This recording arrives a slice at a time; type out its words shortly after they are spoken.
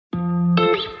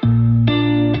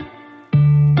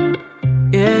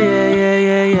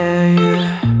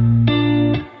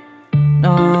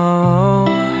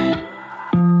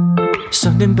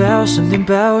something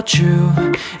about you,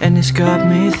 and it's got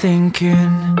me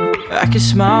thinking. I can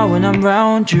smile when I'm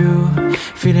around you,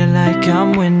 feeling like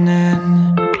I'm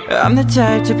winning. I'm the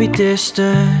type to be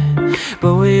distant,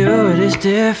 but with you it is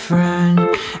different.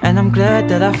 And I'm glad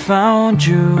that I found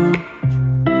you,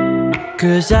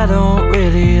 'cause I don't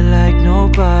really like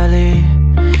nobody,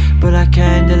 but I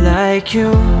kinda like you.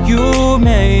 You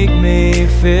make me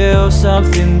feel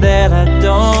something that I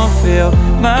don't feel.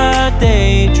 My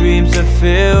daydreams are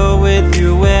filled with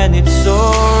you, and it's so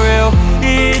real.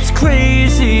 It's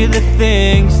crazy the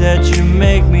things that you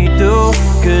make me do,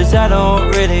 'cause I don't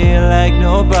really like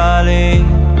nobody,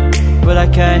 but I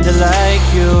kinda like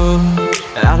you.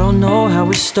 I don't know how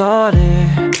it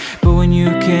started, but when you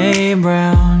came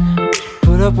round,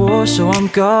 put up walls so I'm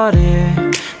guarded,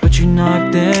 but you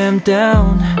knocked them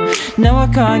down. Now I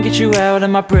can't get you out of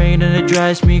my brain and it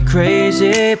drives me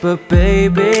crazy. But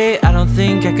baby, I don't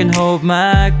think I can hold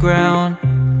my ground,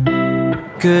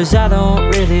 'cause I don't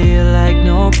really like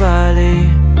nobody,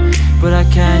 but I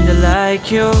kinda like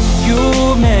you. You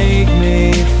make me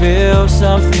feel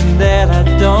something that I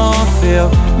don't feel.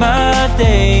 My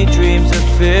daydreams are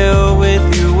filled with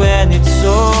you, and it's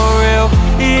so real.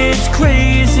 It's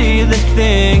crazy the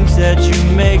things that you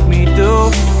make me do,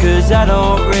 'cause I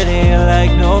don't really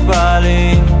like nobody,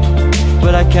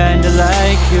 but I kinda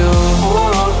like you.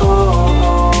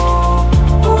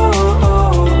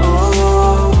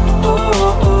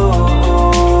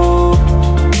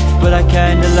 But I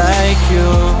kinda like you.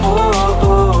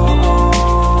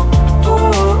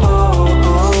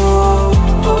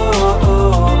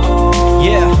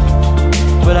 Yeah,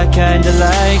 but I kinda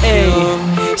like you.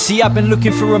 See, I've been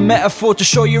looking for a metaphor to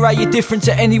show you how you're different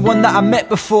to anyone that I met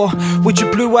before. With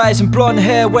your blue eyes and blonde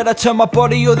hair, when I turn my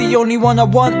body, you're the only one I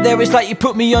want there. It's like you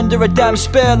put me under a damn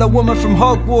spell, a woman from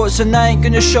Hogwarts, and I ain't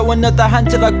gonna show another hand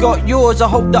till I got yours. I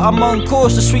hope that I'm on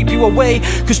course to sweep you away,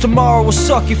 'cause tomorrow will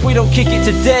suck if we don't kick it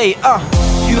today.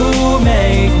 You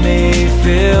make me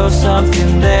feel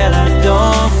something that I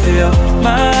don't feel.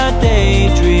 My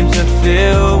daydreams are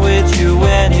filled with you,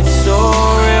 and it's so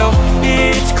real.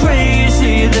 It's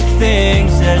crazy the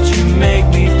things that you make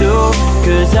me do,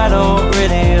 'cause I don't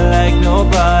really like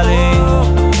nobody,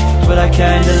 but I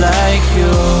kinda like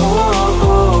you.